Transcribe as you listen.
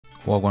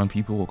Wagwan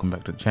people, welcome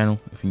back to the channel.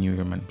 If you're new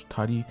here, my name is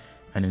Tadi,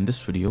 and in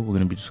this video we're going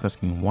to be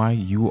discussing why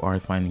you are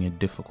finding it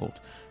difficult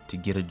to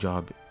get a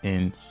job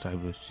in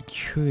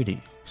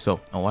cybersecurity.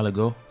 So a while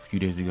ago, a few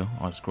days ago,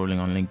 I was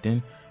scrolling on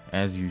LinkedIn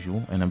as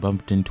usual, and I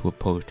bumped into a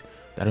post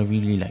that I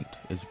really liked.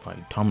 It's by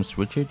Thomas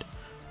Richard.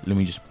 Let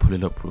me just pull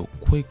it up real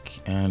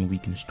quick and we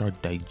can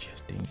start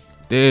digesting.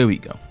 There we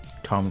go.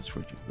 Thomas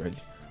Richard, right?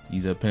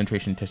 He's a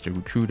penetration tester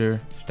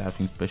recruiter,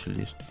 staffing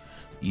specialist,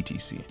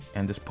 etc.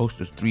 And this post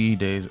is 3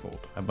 days old.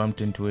 I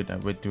bumped into it, I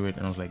read through it,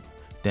 and I was like,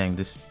 dang,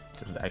 this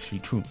is actually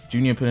true.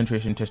 Junior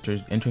penetration testers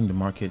entering the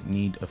market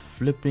need a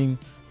flipping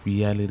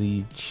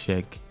reality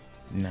check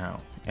now,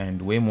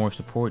 and way more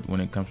support when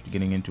it comes to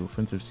getting into the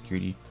offensive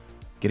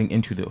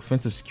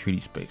security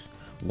space.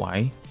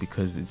 Why?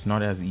 Because it's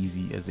not as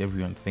easy as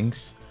everyone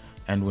thinks.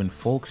 And when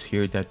folks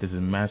hear that there's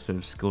a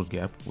massive skills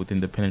gap within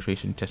the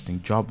penetration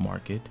testing job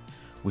market,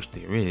 which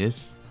there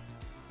is,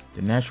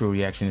 the natural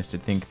reaction is to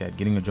think that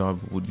getting a job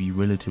would be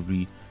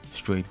relatively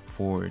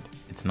straightforward.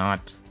 It's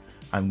not.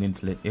 I'm going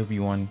to let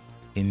everyone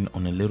in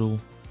on a little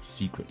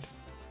secret.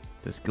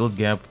 The skills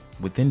gap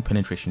within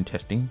penetration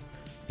testing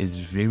is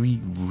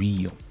very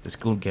real. The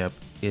skill gap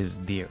is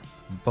there,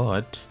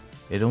 but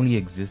it only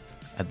exists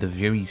at the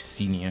very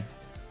senior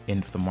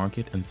end of the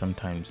market and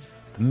sometimes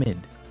the mid,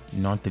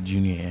 not the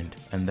junior end.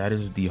 And that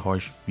is the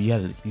harsh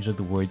reality. These are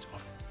the words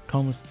of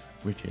Thomas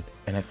Richard.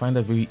 And I find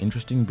that very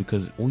interesting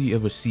because all you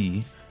ever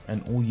see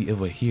and all you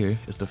ever hear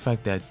is the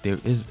fact that there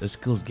is a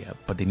skills gap,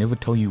 but they never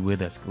tell you where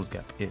that skills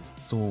gap is.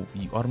 So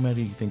you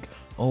automatically think,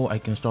 oh, I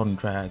can start and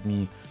try hack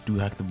me, do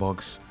hack the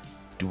box,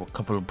 do a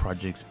couple of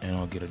projects, and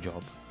I'll get a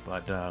job.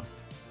 But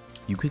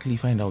you quickly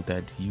find out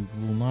that you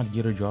will not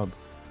get a job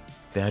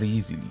that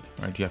easily,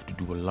 right? You have to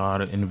do a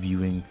lot of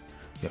interviewing,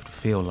 you have to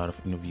fail a lot of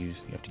interviews,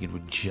 you have to get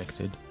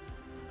rejected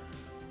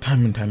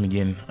time and time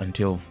again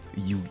until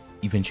you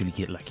eventually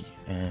get lucky.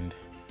 And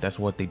that's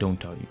what they don't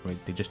tell you, right?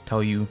 They just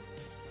tell you,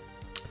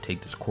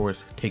 take this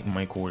course, take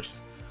my course,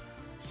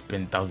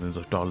 spend thousands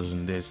of dollars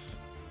in this,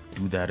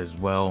 do that as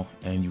well,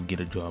 and you get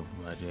a job.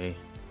 But hey,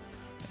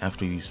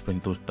 after you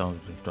spend those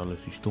thousands of dollars,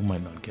 you still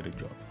might not get a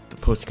job. The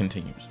post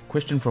continues.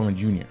 Question from a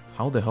junior.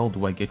 How the hell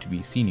do I get to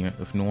be a senior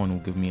if no one will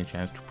give me a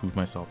chance to prove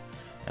myself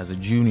as a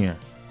junior?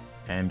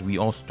 And we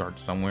all start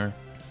somewhere,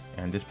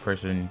 and this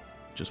person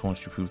just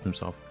wants to prove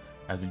themselves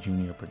as a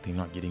junior, but they're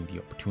not getting the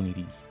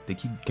opportunities. They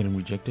keep getting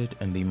rejected,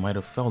 and they might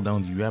have fell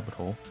down the rabbit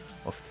hole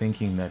of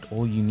thinking that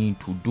all you need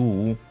to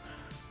do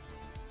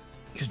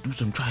is do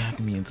some try hack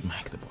me and some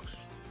hack the box,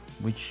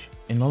 which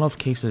in a lot of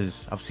cases,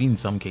 I've seen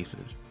some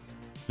cases,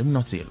 let me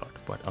not say a lot,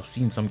 but I've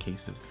seen some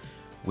cases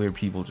where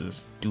people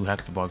just do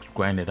hack the box,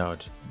 grind it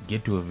out,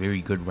 get to a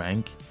very good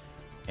rank,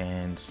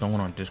 and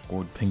someone on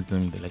Discord pings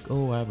them. They're like,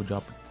 oh, I have a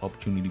job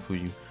opportunity for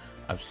you.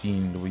 I've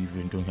seen the way you've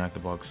been doing hack the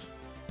box.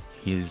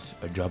 Here's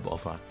a job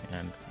offer.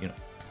 And you know,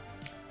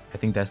 I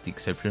think that's the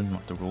exception,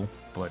 not the rule.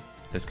 But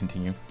let's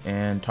continue.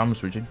 And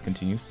Thomas Richard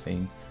continues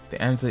saying,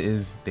 the answer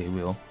is they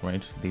will,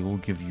 right? They will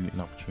give you an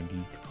opportunity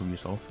to prove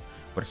yourself,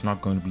 but it's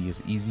not going to be as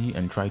easy.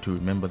 And try to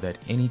remember that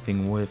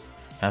anything worth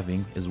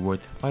having is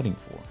worth fighting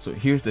for. So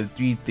here's the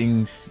 3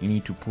 things you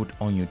need to put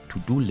on your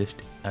to-do list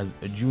as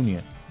a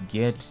junior.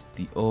 Get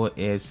the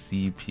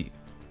OSCP.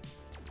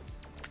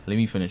 Let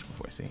me finish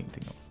before I say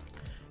anything else.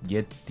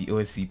 Get the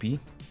OSCP.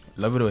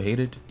 Love it or hate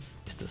it,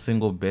 it's the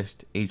single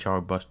best HR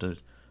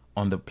busters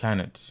on the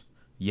planet.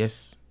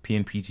 Yes,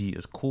 PNPT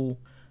is cool.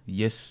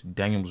 Yes,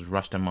 Daniel's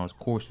rushed them out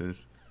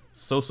courses.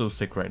 So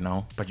sick right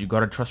now. But you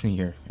gotta trust me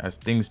here. As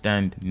things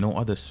stand, no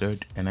other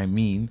cert, and I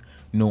mean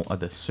no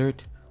other cert,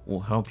 will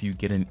help you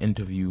get an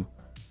interview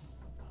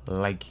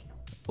like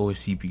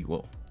OSCP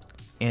will.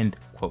 End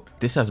quote.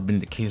 This has been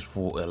the case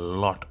for a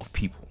lot of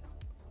people.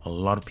 A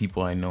lot of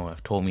people I know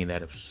have told me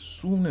that as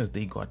soon as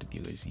they got to the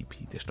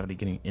OSCP, they started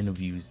getting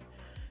interviews,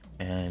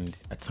 and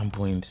at some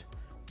point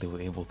they were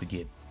able to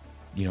get,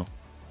 you know,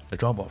 a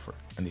job offer,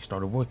 and they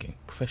started working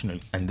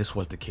professionally. And this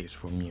was the case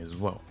for me as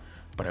well.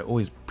 But I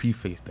always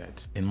preface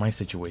that in my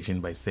situation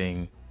by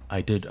saying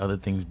I did other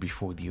things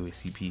before the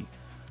OSCP.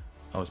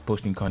 I was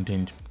posting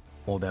content,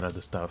 all that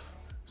other stuff.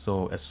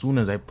 So as soon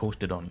as I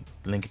posted on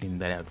LinkedIn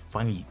that I had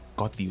finally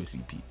got the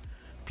OSCP,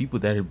 people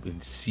that had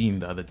been seeing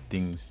the other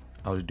things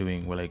I was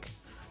doing were like,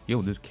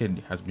 yo, this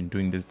kid has been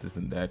doing this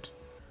and that.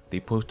 They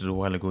posted a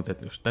while ago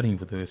that they're studying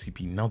for the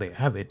OSCP. Now they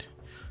have it.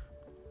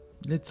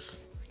 Let's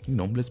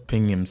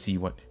ping him and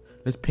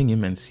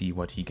see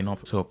what he can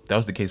offer. So that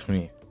was the case for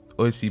me.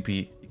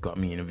 OSCP got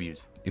me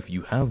interviews. If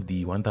you have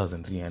the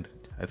 1,300,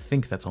 I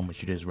think that's how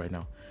much it is right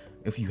now.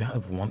 If you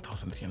have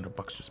 1,300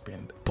 bucks to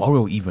spend,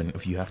 borrow even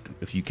if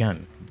you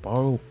can,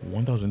 borrow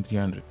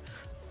 1,300.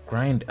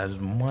 Grind as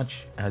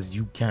much as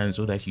you can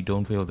so that you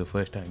don't fail the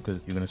first time,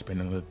 because you're gonna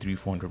spend another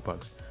 300-400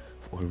 bucks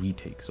for a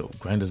retake. So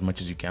grind as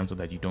much as you can so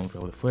that you don't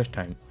fail the first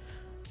time,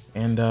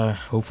 and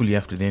hopefully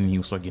after then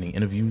you'll start getting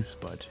interviews.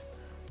 But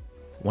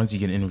once you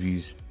get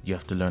interviews, you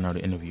have to learn how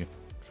to interview.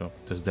 So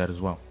there's that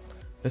as well.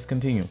 Let's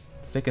continue.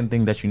 Second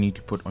thing that you need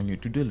to put on your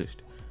to-do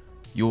list: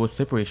 Your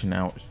separation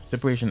hours.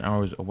 Separation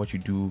hours are what you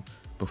do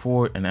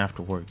before and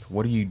after work.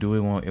 What are you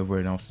doing while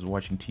everyone else is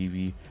watching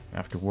TV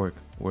after work,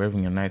 or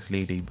having a nice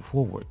late day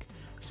before work?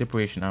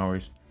 Separation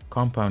hours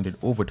compounded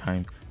over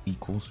time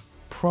equals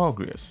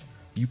progress.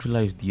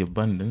 Utilize the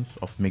abundance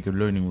of mega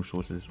learning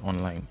resources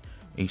online.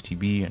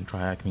 HTB and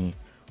TriAcne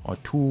are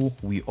two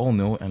we all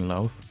know and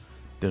love.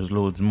 There's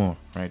loads more,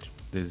 right?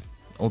 There's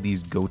all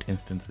these GOAT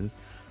instances.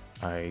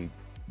 I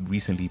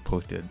recently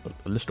posted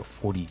a list of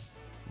 40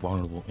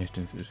 vulnerable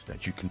instances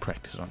that you can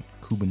practice on.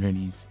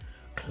 Kubernetes,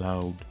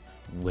 cloud,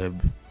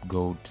 web,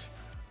 GOAT,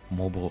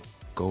 mobile,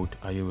 GOAT,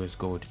 iOS,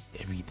 GOAT,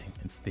 everything.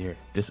 It's there.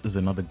 This is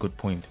another good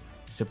point.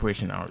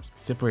 Separation hours.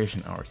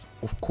 Separation hours.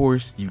 Of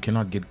course, you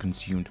cannot get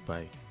consumed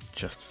by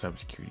just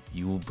cybersecurity.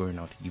 You will burn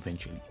out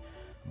eventually.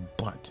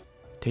 But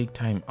take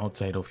time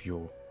outside of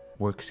your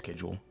work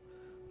schedule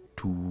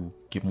to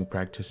get more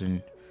practice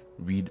and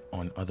read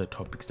on other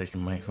topics that you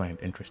might find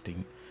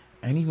interesting,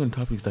 and even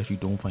topics that you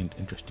don't find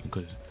interesting,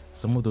 because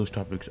some of those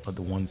topics are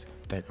the ones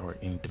that are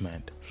in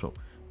demand. So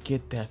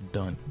get that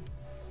done.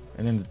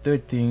 And then the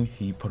third thing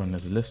he put on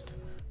his list: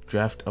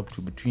 draft up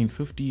to between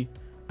 50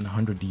 and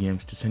 100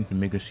 DMs to send to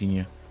mega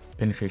senior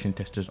penetration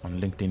testers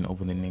on LinkedIn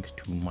over the next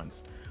 2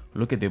 months.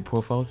 Look at their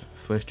profiles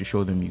first to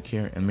show them you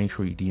care, and make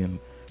sure your DM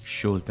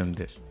shows them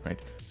this, right?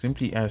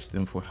 Simply ask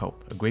them for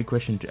help. A great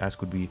question to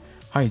ask would be,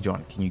 "Hi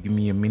John, can you give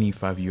me a mini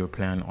 5-year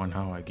plan on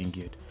how I can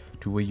get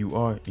to where you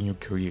are in your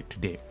career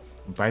today?"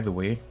 By the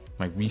way,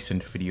 my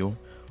recent video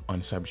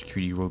on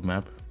cybersecurity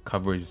roadmap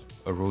covers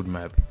a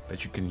roadmap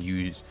that you can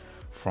use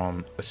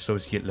from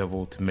associate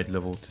level to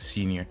mid-level to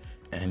senior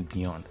and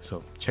beyond.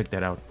 So check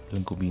that out.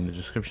 Link will be in the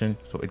description.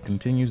 So it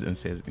continues and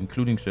says,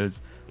 including certs,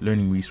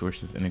 learning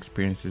resources, and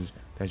experiences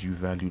that you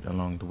valued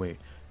along the way.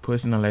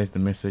 Personalize the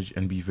message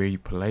and be very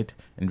polite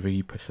and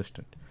very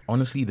persistent.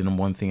 Honestly, the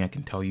number one thing I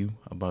can tell you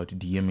about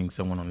DMing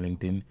someone on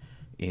LinkedIn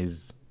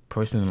is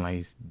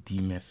personalize the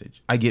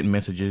message. I get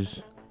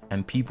messages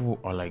and people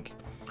are like,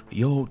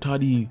 "Yo,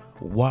 Tadi,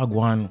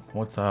 Wagwan,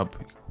 what's up?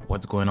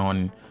 What's going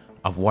on?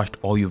 I've watched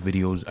all your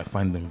videos. I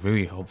find them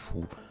very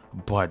helpful,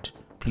 but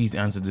please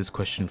answer this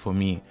question for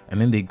me." And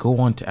then they go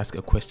on to ask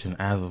a question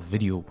I have a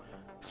video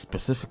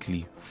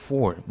specifically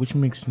for, which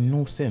makes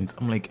no sense.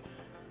 I'm like,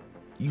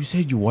 you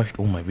said you watched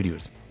all my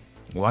videos.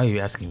 Why are you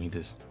asking me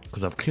this?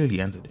 Because I've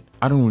clearly answered it.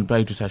 I don't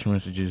reply to such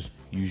messages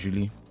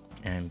usually,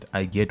 and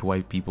I get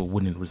why people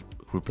wouldn't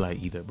reply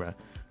either, bruh.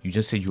 You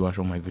just said you watched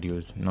all my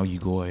videos. Now you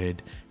go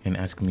ahead and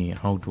ask me,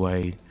 how do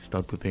I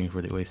start preparing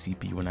for the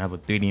OSCP when I have a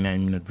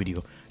 39-minute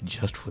video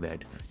just for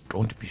that?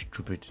 Don't be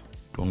stupid.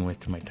 Don't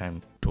waste my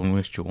time. Don't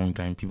waste your own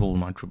time. People will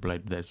not reply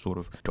to that sort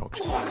of talk.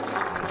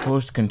 The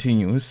post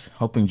continues.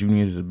 Helping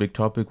juniors is a big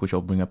topic, which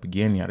I'll bring up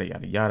again, yada,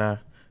 yada,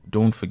 yada.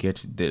 Don't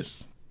forget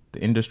this. The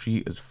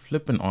industry is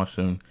flippin'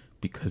 awesome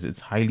because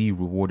it's highly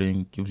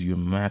rewarding, gives you a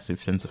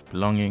massive sense of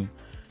belonging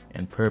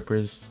and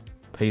purpose,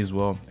 pays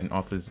well, and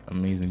offers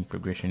amazing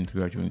progression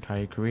throughout your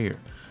entire career.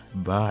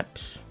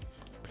 But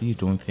please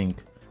don't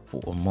think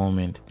for a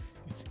moment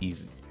it's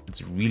easy.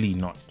 It's really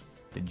not.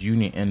 The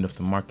junior end of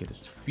the market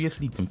is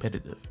fiercely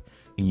competitive,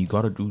 and you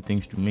gotta do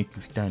things to make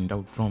you stand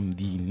out from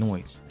the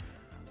noise.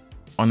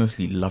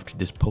 Honestly, loved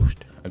this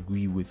post.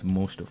 Agree with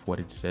most of what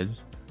it says,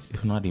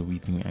 if not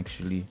everything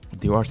actually.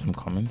 There are some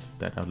comments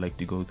that I'd like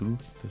to go through.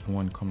 There's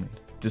one comment.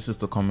 This is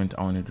the comment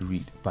I wanted to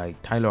read by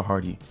Tyler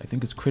Hardy. I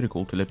think it's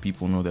critical to let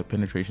people know that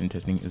penetration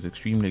testing is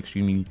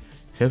extremely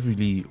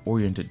heavily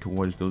oriented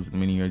towards those with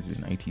many years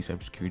in IT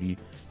cybersecurity,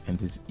 and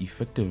there's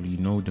effectively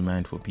no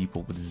demand for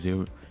people with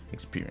zero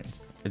experience.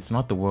 It's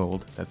not the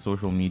world that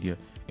social media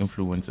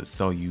influencers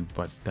sell you,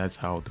 but that's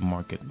how the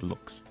market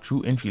looks.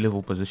 True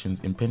entry-level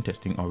positions in pen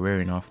testing are rare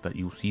enough that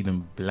you'll see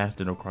them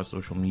blasted across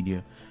social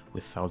media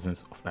with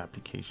thousands of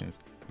applications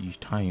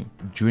each time.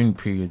 During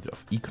periods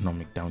of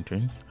economic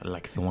downturns,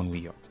 like the one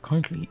we are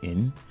currently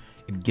in,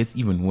 it gets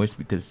even worse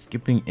because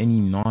skipping any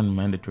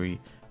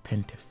non-mandatory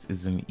pen tests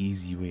is an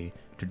easy way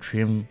to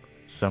trim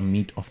some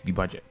meat off the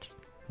budget,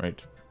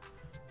 right?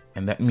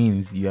 And that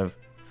means you have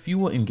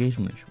fewer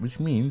engagements, which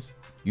means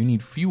you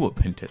need fewer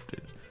pen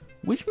testers,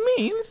 which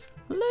means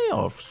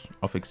layoffs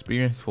of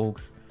experienced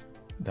folks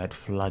that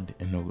flood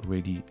an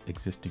already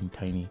existing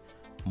tiny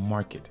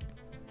market.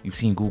 You've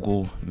seen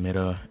Google,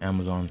 Meta,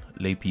 Amazon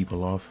lay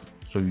people off,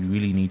 so you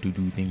really need to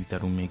do things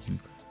that will make you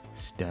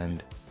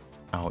stand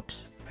out.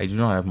 I do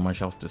not have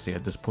much else to say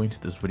at this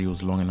point. This video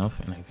is long enough,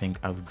 and I think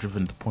I've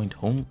driven the point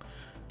home.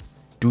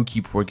 Do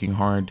keep working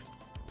hard,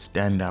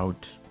 stand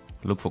out,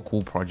 look for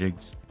cool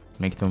projects,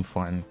 make them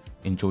fun,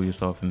 enjoy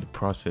yourself in the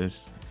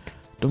process.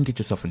 Don't get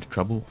yourself into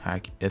trouble,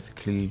 hack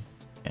ethically,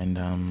 and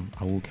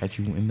I will catch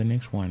you in the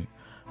next one.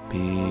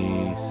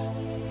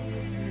 Peace.